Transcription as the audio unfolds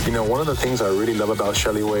You know, one of the things I really love about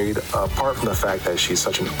Shelley Wade, apart from the fact that she's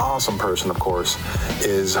such an awesome person, of course,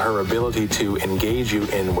 is her ability to engage you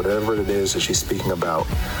in whatever it is that she's speaking about.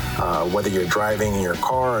 Whether you're driving in your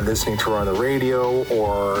car and listening to her on the radio,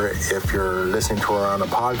 or if you're listening to her on a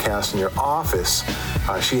podcast in your office,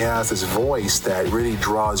 she has this voice that really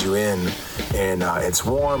draws you in. And it's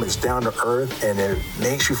warm, it's down to earth, and it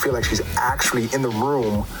makes you feel like she's actually in the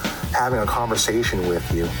room having a conversation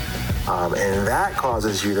with you. And that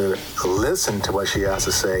causes you to listen to what she has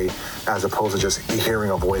to say, as opposed to just hearing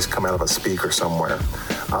a voice come out of a speaker somewhere.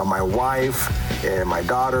 My wife and my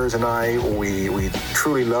daughters and I, we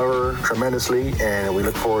truly love her tremendously, and we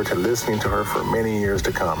look forward to listening to her for many years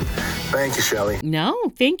to come. Thank you, Shelley. No,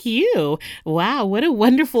 thank you. Wow, what a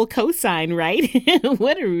wonderful cosign, right?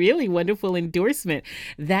 What a really wonderful endorsement.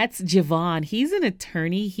 That's Javon. He's an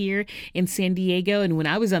attorney here in San Diego, and when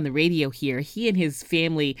I was on the radio here, he and his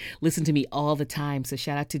family listen to me all the time. So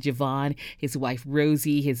shout out to Javon, his wife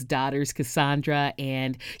Rosie, his daughters Cassandra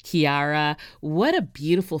and Kiara. What a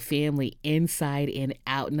beautiful family inside and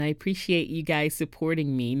out. And I appreciate you guys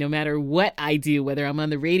supporting me no matter what I do, whether I'm on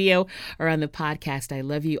the radio or on the podcast. I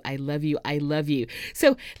love you. I love you. I love you.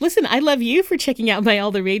 So listen, I love you for checking out my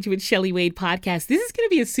All the Rage with Shelley Wade podcast. This is going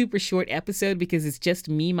to be a super short episode because it's just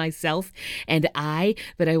me, myself, and I.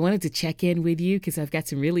 But I wanted to check in with you because I've got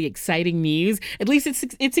some really exciting news. At least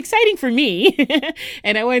it's exciting for me.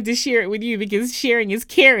 And I wanted to share it with you because sharing is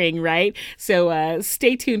caring, right? So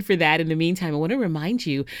stay tuned for that. In the meantime, I want to remind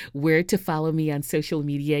you where to follow me on social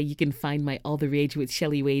media. You can find my All the Rage with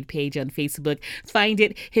Shelley Wade page on Facebook. Find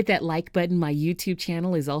it, hit that like button. My YouTube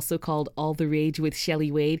channel is also called All the Rage with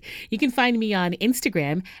Shelley Wade. You can find me on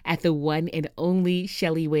Instagram at the one and only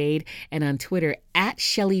Shelley Wade, and on Twitter at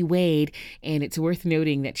Shelley Wade. And it's worth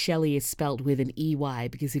noting that Shelley is spelled with an EY,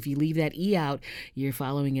 because if you leave that E out, you're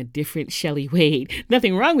following a different Shelley Wade.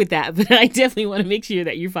 Nothing wrong with that, but I definitely want to make sure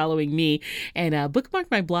that you're following me. And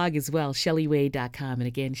bookmark my blog as well, shelleywade.com. And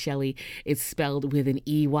again, Shelley is spelled with an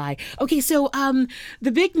EY. Okay, so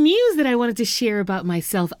the big news that I wanted to share about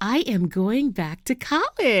myself, I am going back to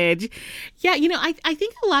college. Yeah, you know, I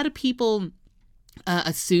think a lot of people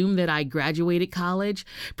assume that I graduated college,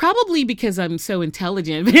 probably because I'm so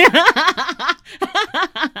intelligent.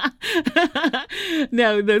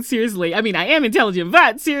 No, seriously. I mean, I am intelligent,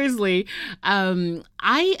 but seriously,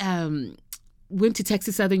 I went to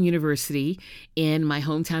Texas Southern University in my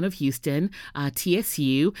hometown of Houston,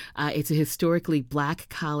 TSU. It's a historically Black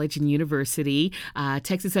college and university.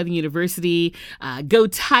 Texas Southern University, go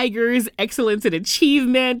Tigers, excellence and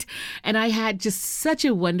achievement. And I had just such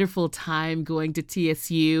a wonderful time going to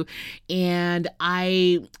TSU. And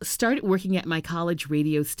I started working at my college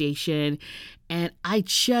radio station, and I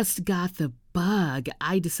just got the bug.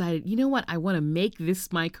 I decided, you know what? I want to make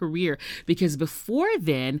this my career, because before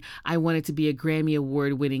then I wanted to be a Grammy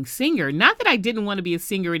Award winning singer. Not that I didn't want to be a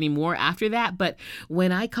singer anymore after that, but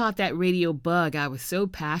when I caught that radio bug, I was so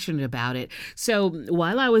passionate about it. So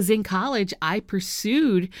while I was in college, I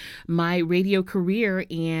pursued my radio career.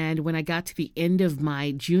 And when I got to the end of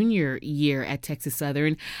my junior year at Texas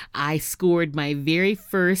Southern, I scored my very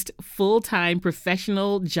first full-time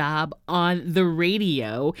professional job on the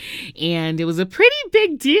radio. And it was a pretty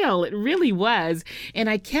big deal. It really was. And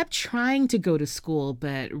I kept trying to go to school,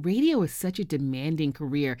 but radio is such a demanding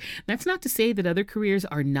career. That's not to say that other careers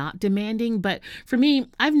are not demanding, but for me,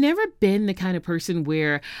 I've never been the kind of person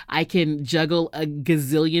where I can juggle a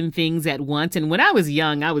gazillion things at once. And when I was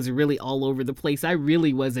young, I was really all over the place. I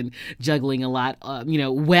really wasn't juggling a lot,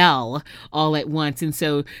 well, all at once. And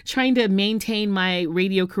so trying to maintain my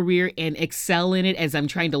radio career and excel in it as I'm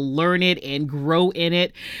trying to learn it and grow in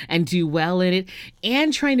it and do well in it,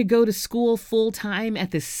 and trying to go to school full time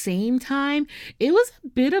at the same time, it was a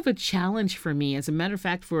bit of a challenge for me. As a matter of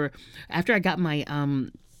fact, after I got my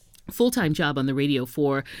full-time job on the radio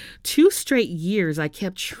for 2 straight years, I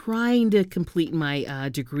kept trying to complete my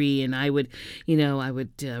degree, and I would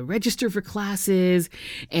register for classes,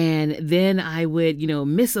 and then I would,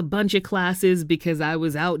 miss a bunch of classes because I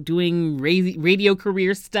was out doing radio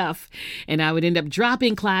career stuff, and I would end up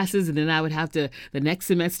dropping classes, and then I would have to, the next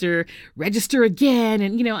semester, register again,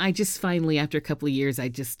 and, I just finally, after a couple of years, I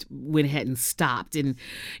just went ahead and stopped, and,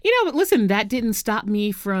 but listen, that didn't stop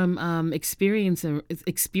me from experiencing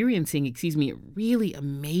a really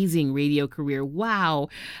amazing radio career. Wow.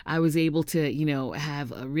 I was able to,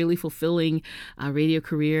 have a really fulfilling radio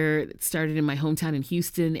career that started in my hometown in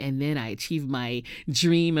Houston. And then I achieved my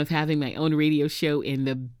dream of having my own radio show in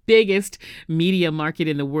the biggest media market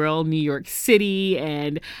in the world, New York City,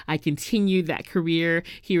 and I continued that career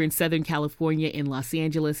here in Southern California, in Los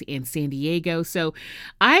Angeles and San Diego. So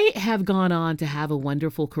I have gone on to have a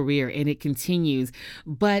wonderful career, and it continues.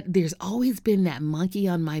 But there's always been that monkey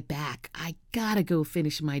on my back. I gotta go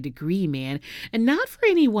finish my degree, man. And not for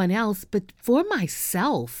anyone else, but for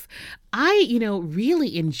myself. I,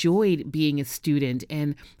 really enjoyed being a student,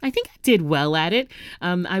 and I think I did well at it.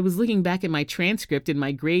 I was looking back at my transcript, and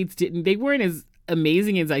my grades they weren't as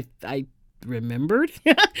amazing as I remembered.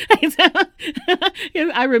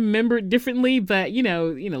 I remembered differently, but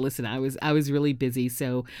listen, I was really busy,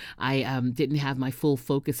 so I didn't have my full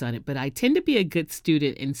focus on it. But I tend to be a good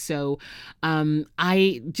student, and so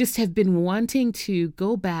I just have been wanting to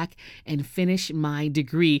go back and finish my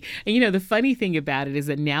degree. And the funny thing about it is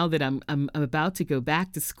that now that I'm about to go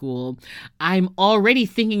back to school, I'm already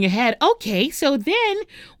thinking ahead. Okay, so then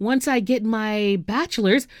once I get my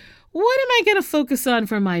bachelor's, what am I going to focus on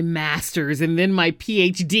for my master's and then my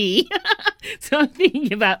PhD? So I'm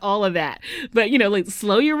thinking about all of that. But,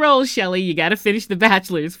 slow your roll, Shelley. You got to finish the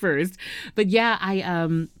bachelor's first. But yeah,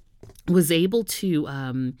 I was able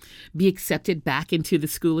to be accepted back into the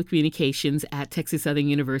School of Communications at Texas Southern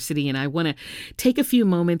University. And I want to take a few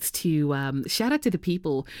moments to shout out to the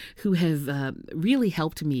people who have really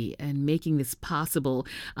helped me in making this possible.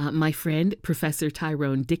 My friend, Professor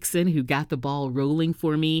Tyrone Dixon, who got the ball rolling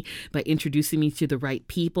for me by introducing me to the right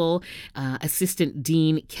people. Assistant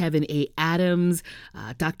Dean Kevin A. Adams,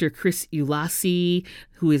 Dr. Chris Ulasi,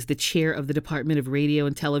 who is the chair of the Department of Radio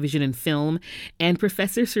and Television and Film, and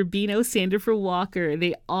Professor Serbino Sandifer Walker.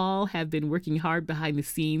 They all have been working hard behind the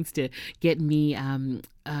scenes to get me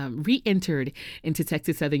re-entered into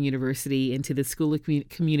Texas Southern University, into the School of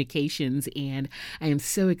Communications, and I am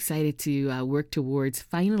so excited to work towards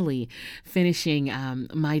finally finishing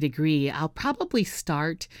my degree. I'll probably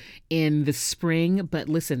start in the spring, but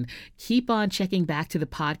listen, keep on checking back to the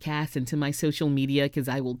podcast and to my social media, because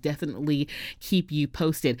I will definitely keep you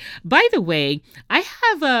posted. By the way, I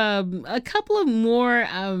have a couple of more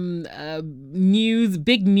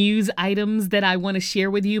big news items that I want to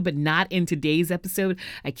share with you, but not in today's episode.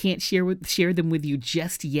 I can't share them with you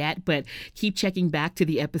just yet, but keep checking back to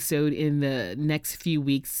the episode in the next few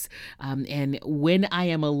weeks. And when I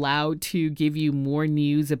am allowed to give you more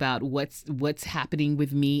news about what's happening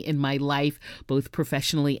with me in my life, both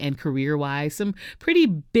professionally and career-wise, some pretty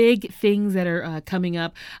big things that are coming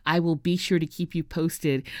up, I will be sure to keep you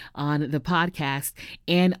posted on the podcast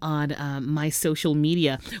and on my social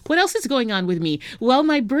media. What else is going on with me? Well,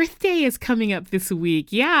 my birthday is coming up this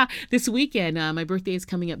week. Yeah, this weekend. My birthday is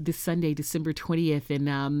coming up this Sunday, December 20th.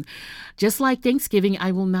 And just like Thanksgiving,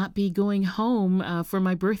 I will not be going home for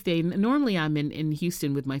my birthday. Normally I'm in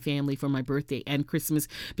Houston with my family for my birthday and Christmas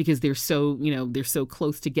because they're so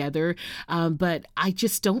close together. But I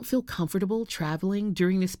just don't feel comfortable traveling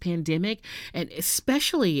during this pandemic. And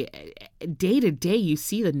especially day to day, you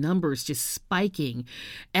see the numbers just spiking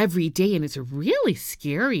every day. And it's really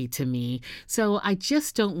scary to me. So I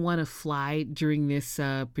just don't want to fly during this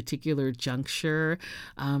particular juncture.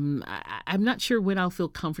 I'm not sure when I'll feel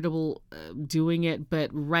comfortable doing it, but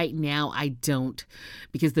right now I don't,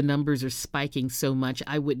 because the numbers are spiking so much.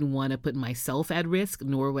 I wouldn't want to put myself at risk,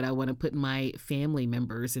 nor would I want to put my family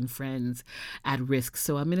members and friends at risk.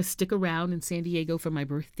 So I'm going to stick around in San Diego for my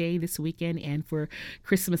birthday this weekend and for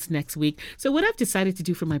Christmas next week. So what I've decided to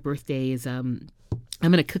do for my birthday is I'm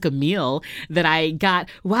going to cook a meal that I got.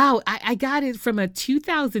 Wow, I got it from a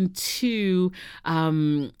 2002,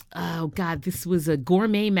 this was a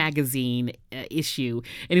Gourmet magazine issue,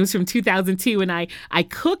 and it was from 2002, and I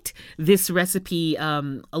cooked this recipe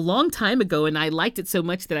a long time ago, and I liked it so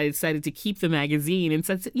much that I decided to keep the magazine, and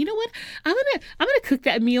so I said, you know what, I'm gonna cook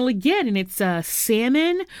that meal again, and it's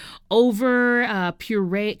salmon over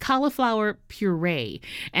cauliflower puree,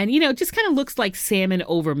 and it just kind of looks like salmon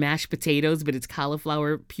over mashed potatoes, but it's cauliflower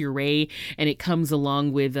puree, and it comes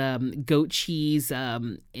along with goat cheese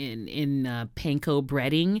in panko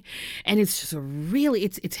breading, and it's just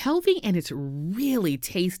it's healthy and it's really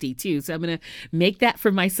tasty too. So I'm gonna make that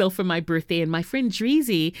for myself for my birthday, and my friend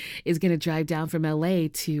Dreezy is gonna drive down from LA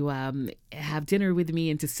to have dinner with me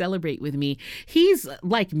and to celebrate with me. He's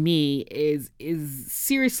like me, is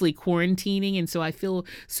seriously quarantining, and so I feel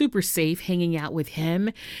super safe hanging out with him.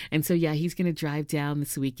 And so yeah, he's gonna drive down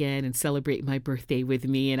this weekend and celebrate my birthday with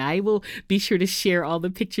me, and I will be sure to share all the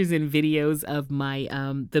pictures and videos of my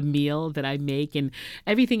the meal that I make and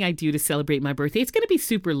everything I do to celebrate my birthday. It's gonna be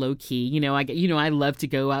super low key. I love to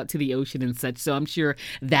go out to the ocean and such. So I'm sure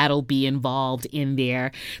that'll be involved in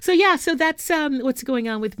there. So yeah, so that's what's going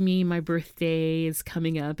on with me. My birthday is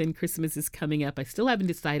coming up and Christmas is coming up. I still haven't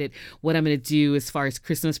decided what I'm going to do as far as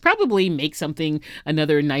Christmas. Probably make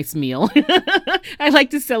another nice meal. I like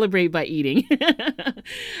to celebrate by eating.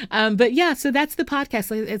 But yeah, so that's the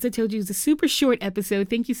podcast. As I told you, it's a super short episode.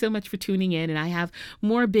 Thank you so much for tuning in. And I have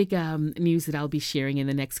more big news that I'll be sharing in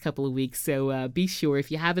the next couple of weeks. So be sure,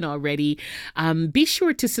 if you haven't already, be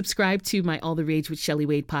sure to subscribe to my All the Rage with Shelley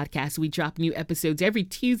Wade podcast. We drop new episodes every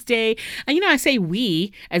Tuesday. And I say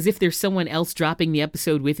we as if there's someone else dropping the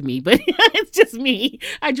episode with me, but it's just me.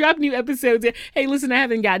 I drop new episodes. Hey, listen, I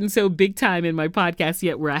haven't gotten so big time in my podcast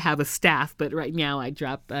yet where I have a staff, but right now I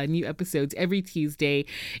drop new episodes every Tuesday.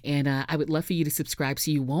 And I would love for you to subscribe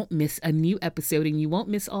so you won't miss a new episode and you won't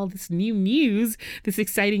miss all this new news, this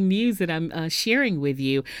exciting news that I'm sharing with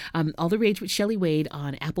you. All the Rage with Shelley Wade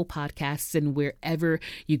on Apple Podcasts and wherever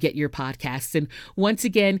you get your podcasts. And once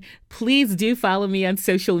again, please do follow me on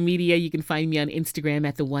social media. You can find me on Instagram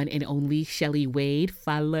at the one and only Shelley Wade.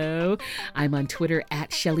 Follow. I'm on Twitter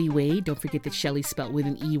at Shelley Wade. Don't forget that Shelley spelled with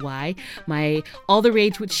an EY. My All the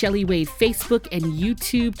Rage with Shelley Wade Facebook and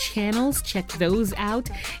YouTube channels. Check those out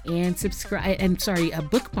and subscribe. And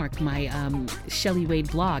bookmark my Shelley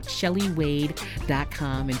Wade blog,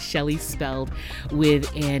 ShelleyWade.com, and Shelley spelled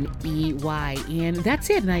with an EY. And that's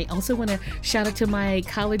it. And I also want to shout out to my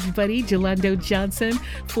college buddy, Jolando Johnson,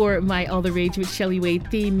 for my All the Rage with Shelley Wade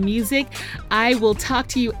theme music. I will talk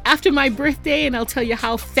to you after my birthday and I'll tell you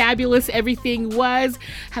how fabulous everything was.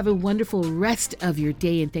 Have a wonderful rest of your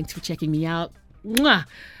day and thanks for checking me out. Mwah!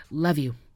 Love you.